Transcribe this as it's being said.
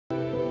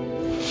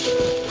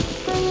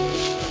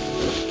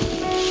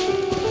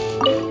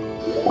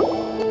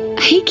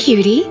Hey,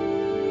 cutie.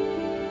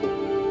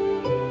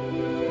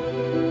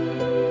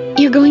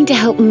 You're going to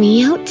help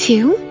me out,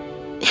 too?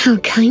 How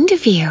kind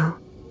of you.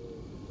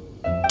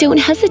 Don't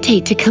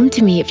hesitate to come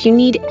to me if you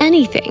need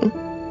anything.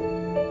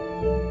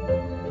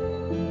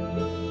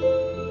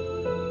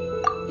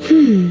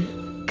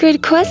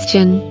 Good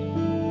question.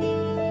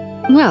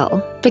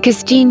 Well,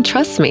 because Jean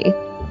trusts me.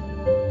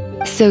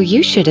 So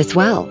you should as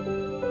well.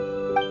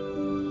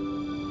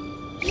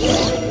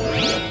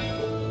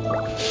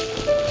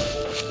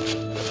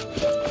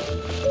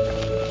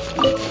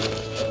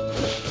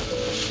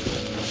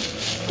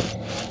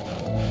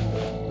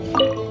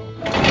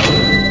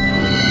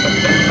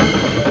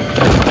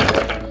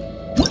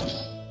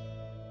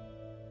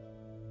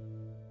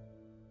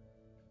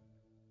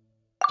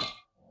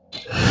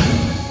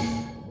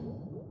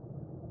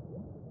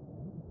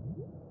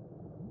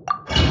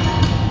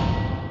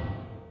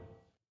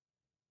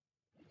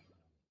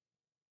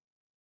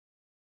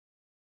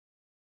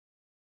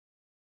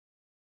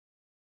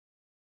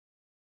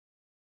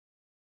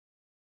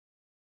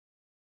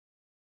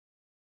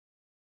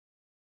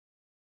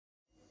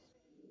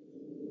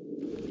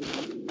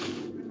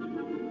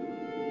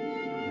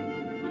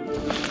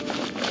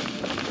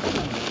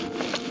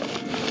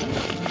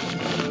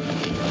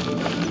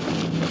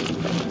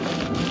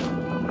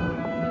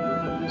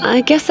 I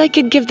guess I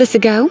could give this a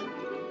go.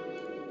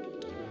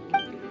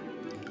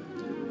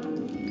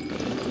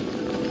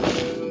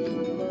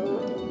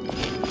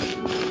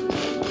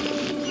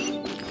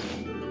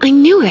 I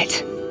knew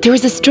it! There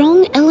is a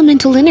strong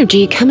elemental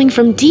energy coming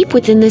from deep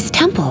within this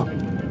temple.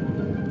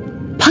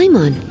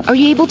 Paimon, are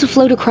you able to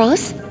float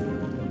across?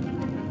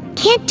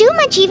 Can't do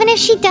much even if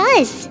she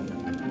does.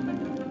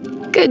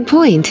 Good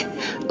point.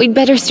 We'd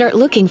better start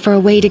looking for a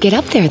way to get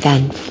up there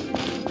then.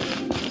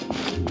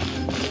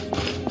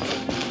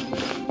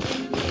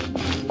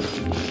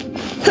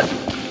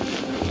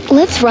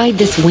 Let's ride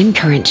this wind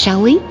current,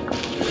 shall we?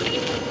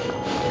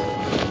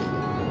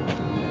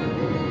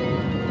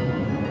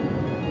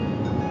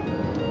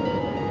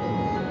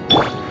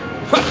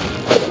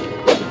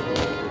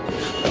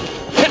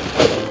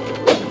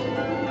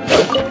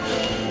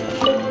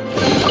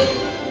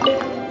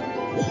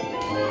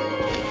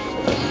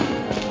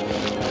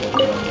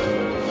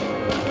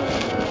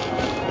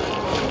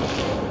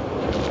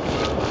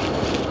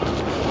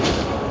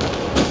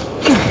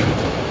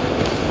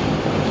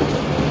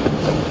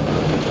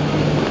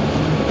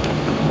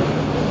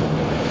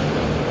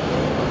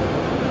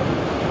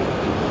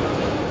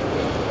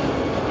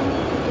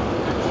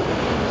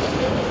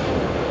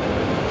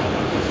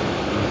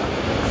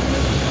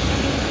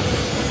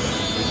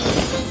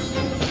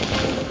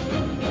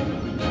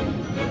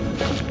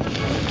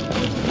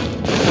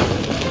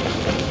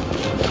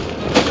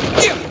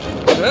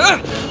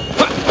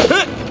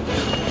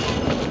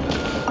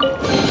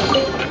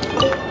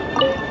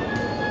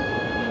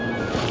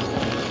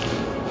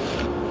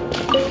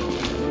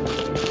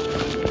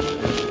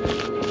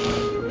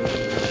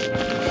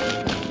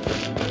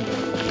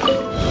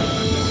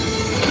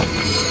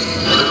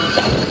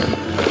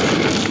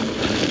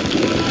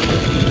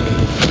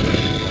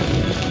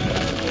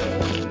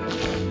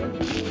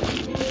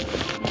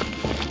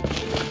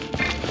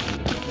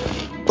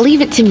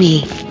 Leave it to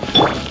me.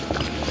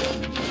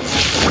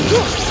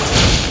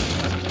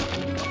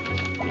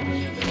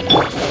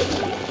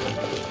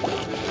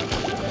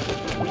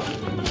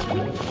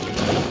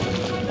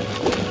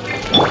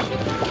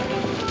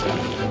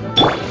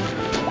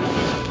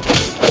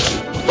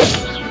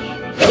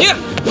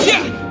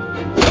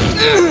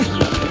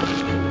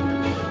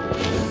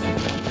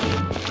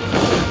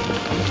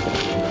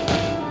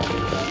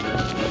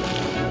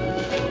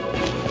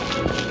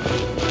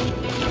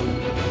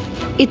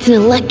 It's an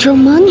electro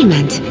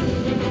monument.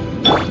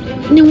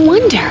 No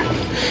wonder.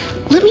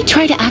 Let me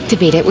try to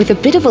activate it with a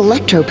bit of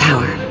electro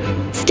power.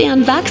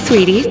 Stand back,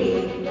 sweetie.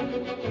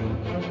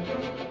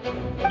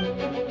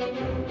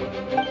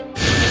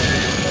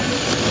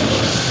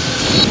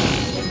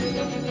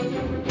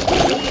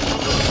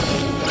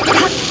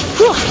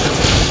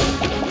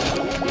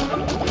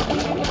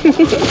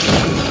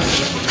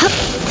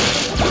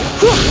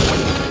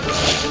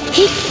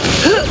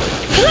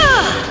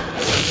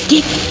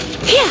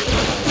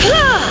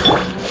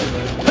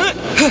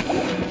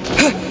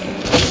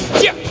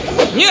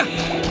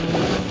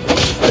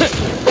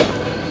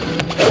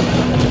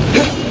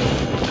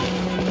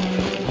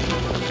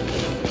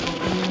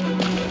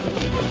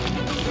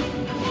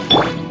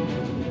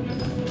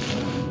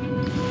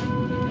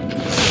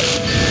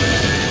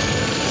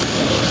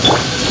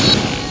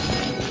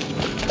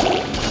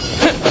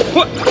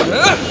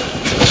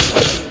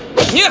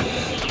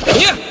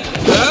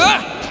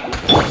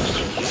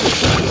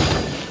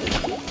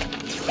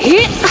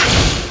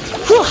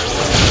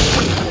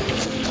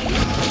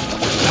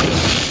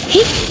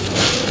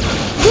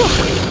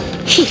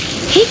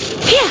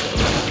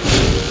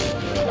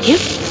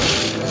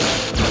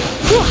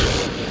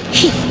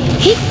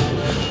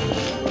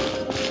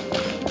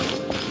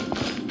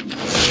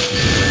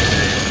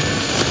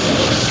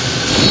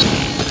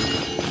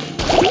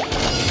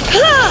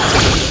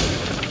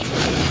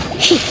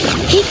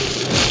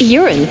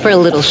 You're in for a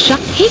little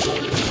shock.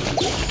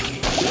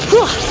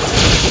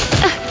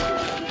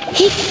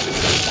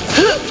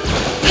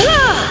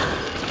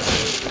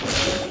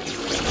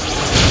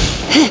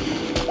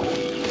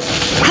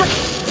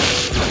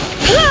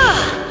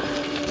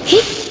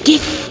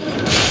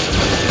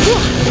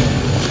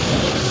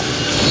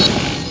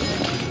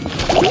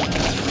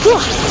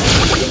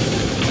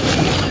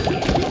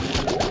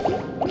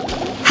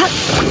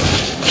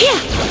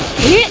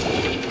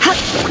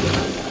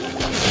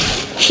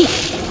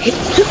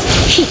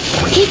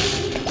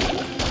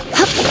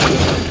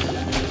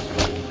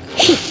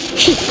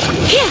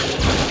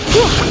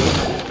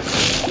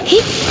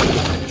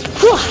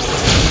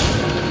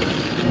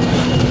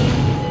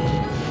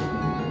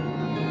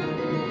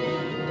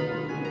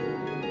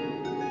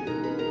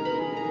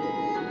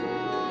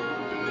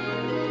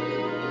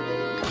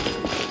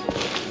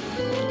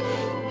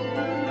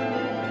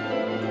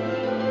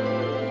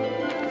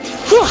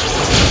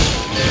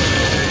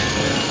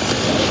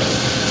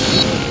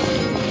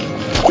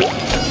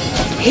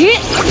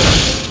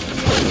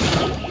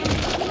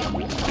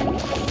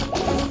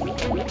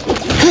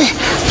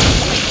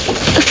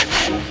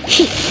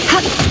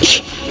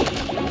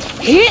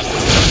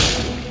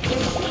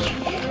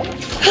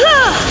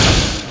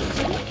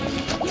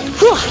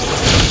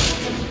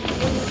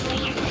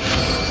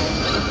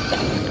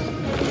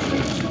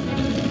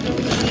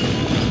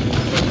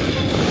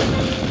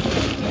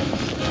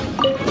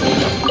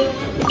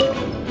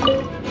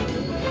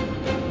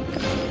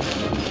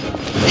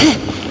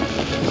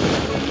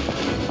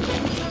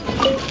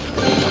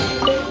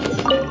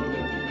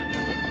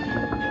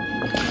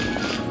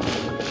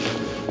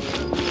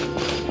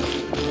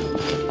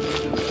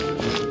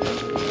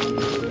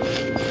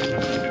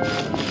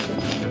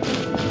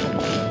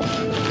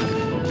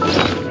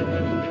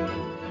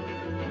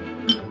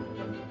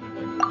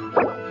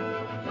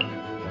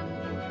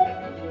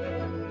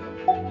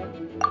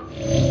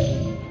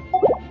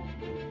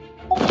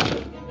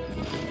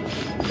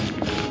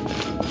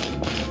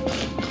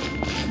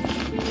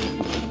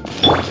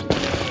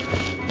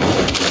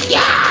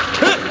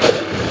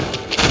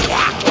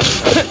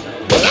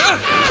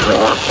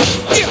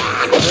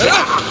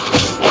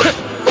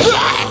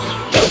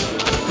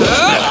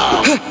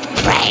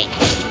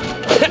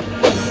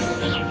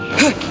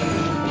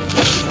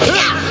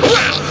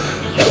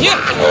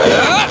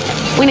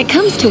 When it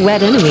comes to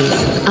wet enemies,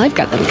 I've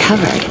got them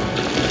covered.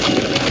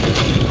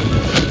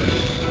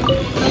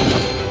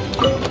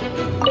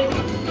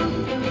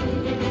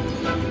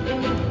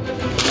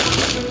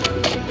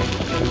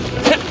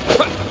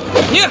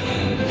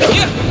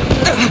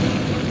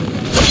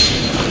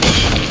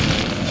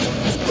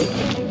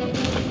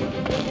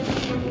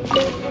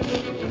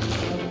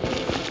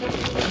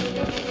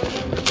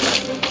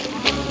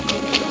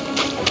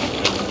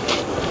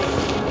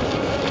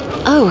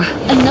 Oh,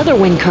 another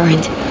wind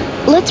current.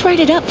 Let's ride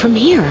it up from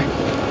here.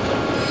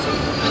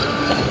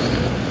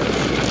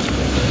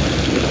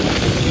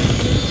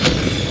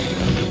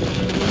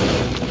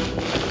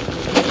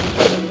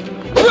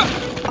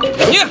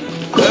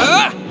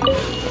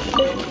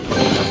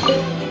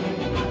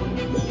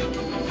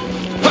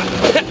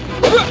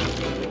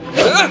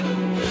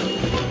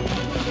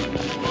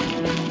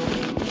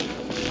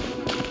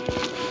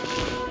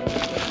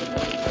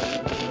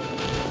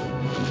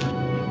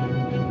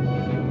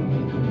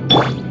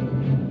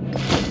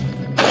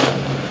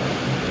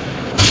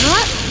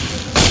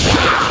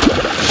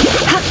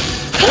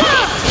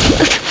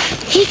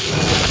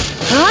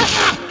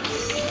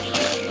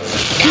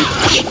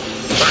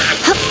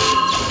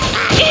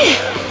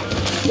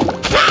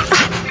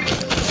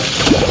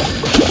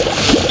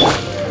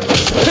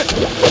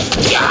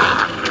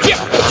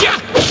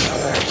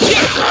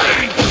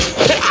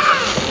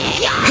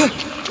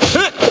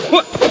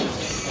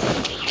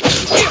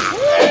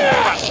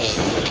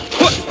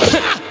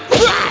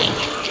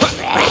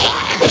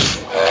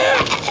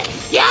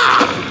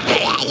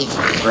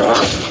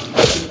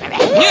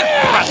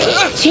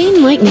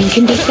 Chain lightning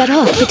can be set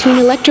off between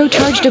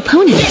electro-charged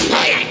opponents.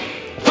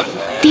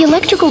 The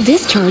electrical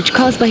discharge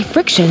caused by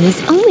friction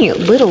is only a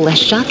little less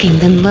shocking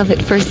than love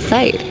at first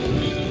sight.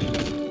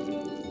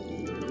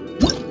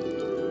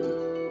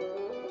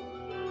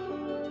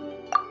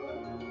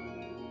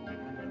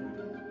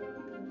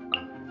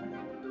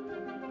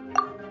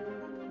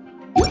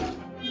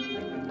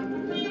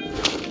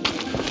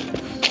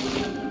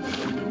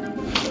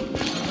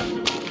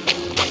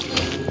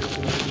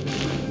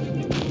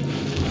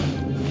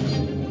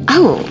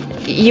 Oh,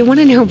 you want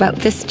to know about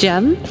this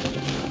gem?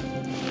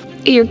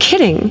 You're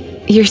kidding.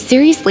 You're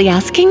seriously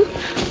asking?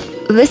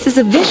 This is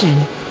a vision.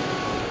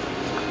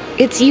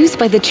 It's used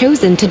by the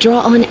Chosen to draw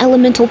on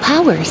elemental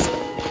powers.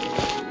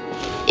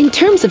 In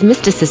terms of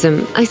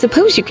mysticism, I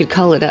suppose you could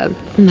call it a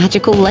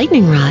magical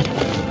lightning rod.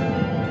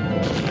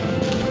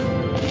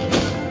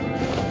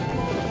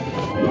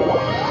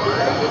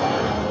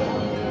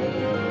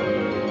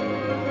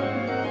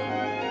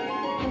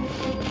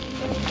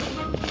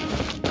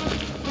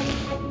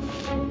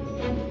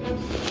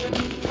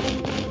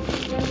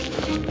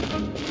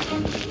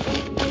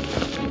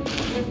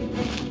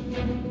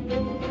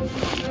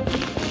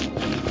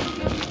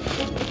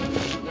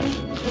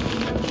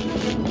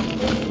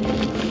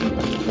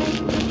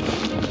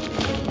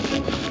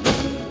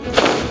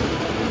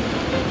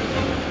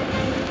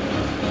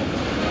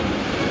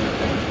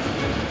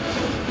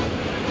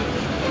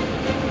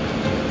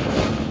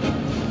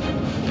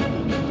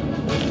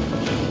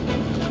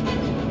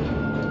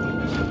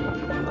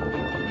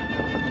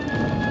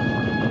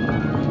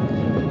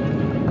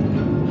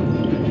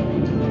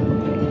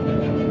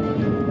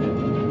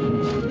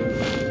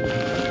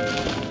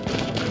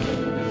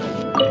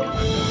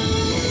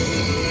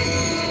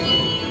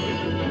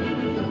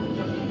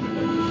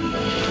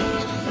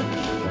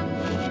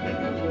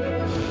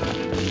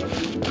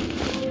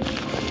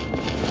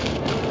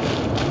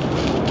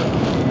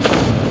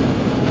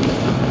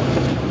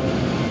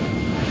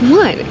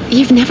 What?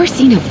 You've never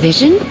seen a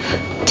vision?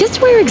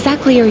 Just where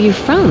exactly are you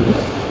from?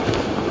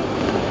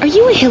 Are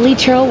you a hilly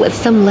churl with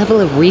some level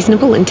of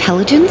reasonable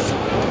intelligence?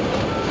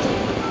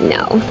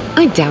 No,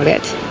 I doubt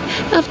it.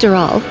 After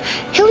all,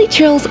 hilly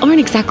churls aren't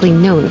exactly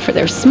known for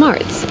their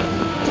smarts.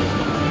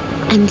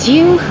 And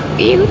you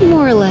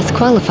more or less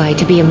qualify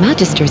to be a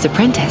magister's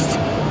apprentice.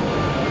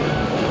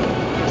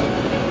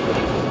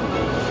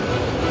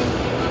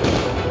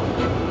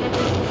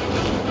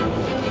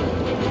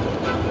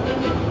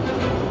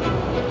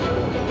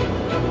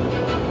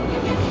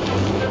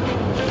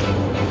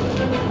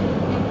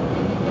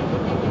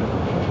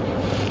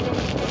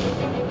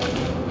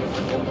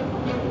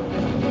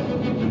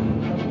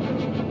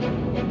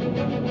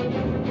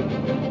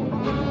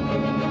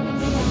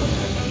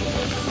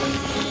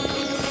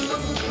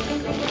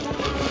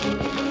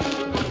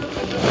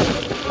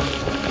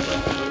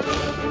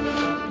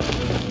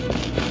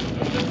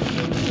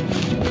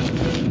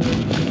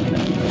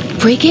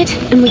 Break it,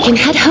 and we can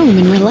head home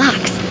and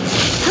relax.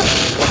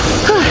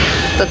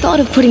 The thought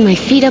of putting my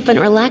feet up and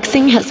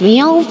relaxing has me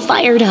all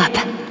fired up.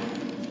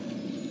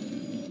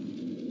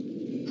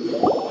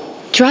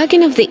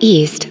 Dragon of the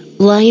East,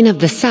 Lion of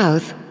the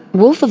South,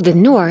 Wolf of the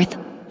North,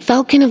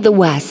 Falcon of the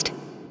West.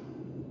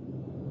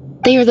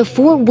 They are the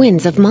four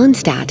winds of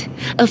Mondstadt,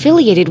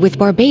 affiliated with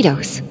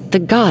Barbatos, the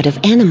god of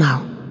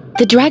Anemo.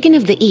 The Dragon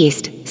of the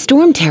East,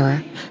 Storm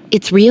Terror,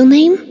 its real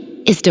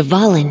name is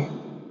Dvalin.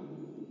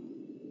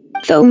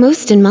 Though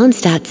most in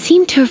Mondstadt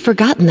seem to have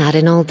forgotten that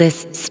in all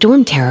this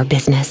Storm Terror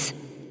business.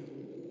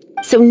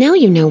 So now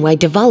you know why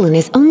Dvalin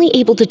is only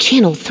able to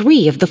channel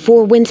 3 of the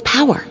four winds'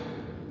 power.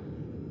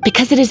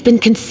 Because it has been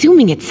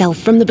consuming itself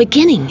from the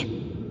beginning.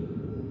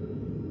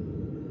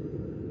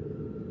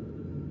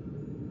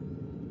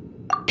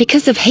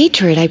 Because of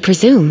hatred, I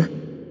presume.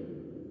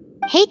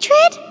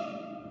 Hatred?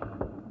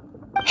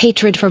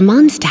 Hatred for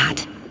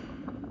Mondstadt.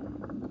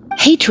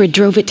 Hatred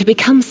drove it to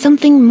become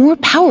something more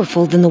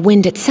powerful than the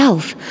wind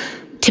itself,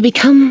 to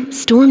become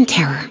Storm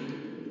Terror.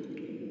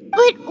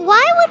 But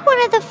why would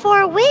one of the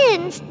four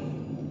winds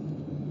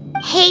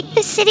hate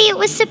the city it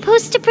was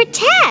supposed to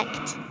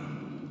protect?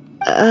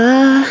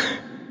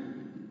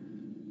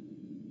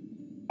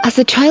 As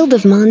a child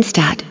of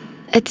Mondstadt,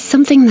 it's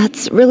something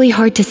that's really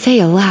hard to say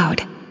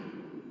aloud.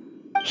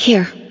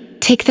 Here,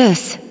 take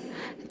this.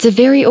 It's a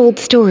very old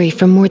story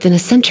from more than a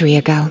century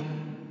ago.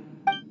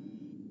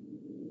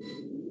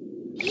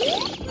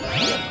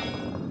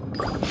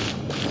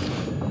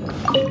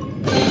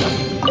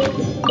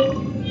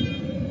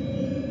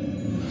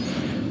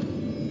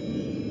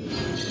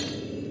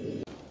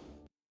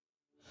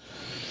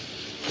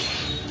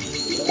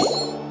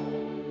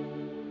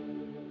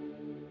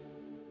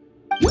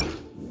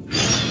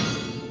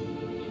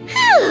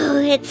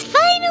 It's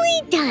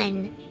finally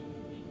done.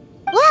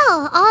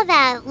 Well, all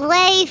that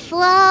lay,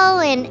 flow,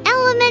 and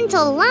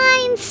elemental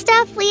line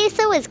stuff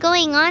Lisa was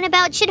going on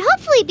about should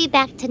hopefully be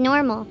back to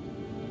normal.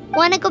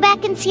 Want to go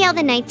back and see how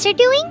the knights are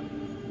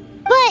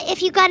doing? But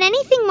if you got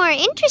anything more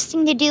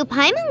interesting to do,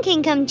 Paimon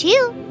can come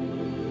too.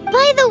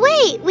 By the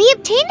way, we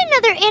obtained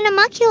another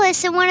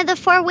Animalculus in one of the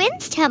Four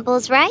Winds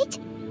temples, right?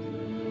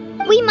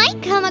 We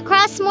might come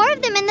across more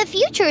of them in the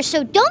future,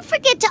 so don't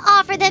forget to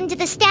offer them to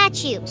the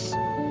statues.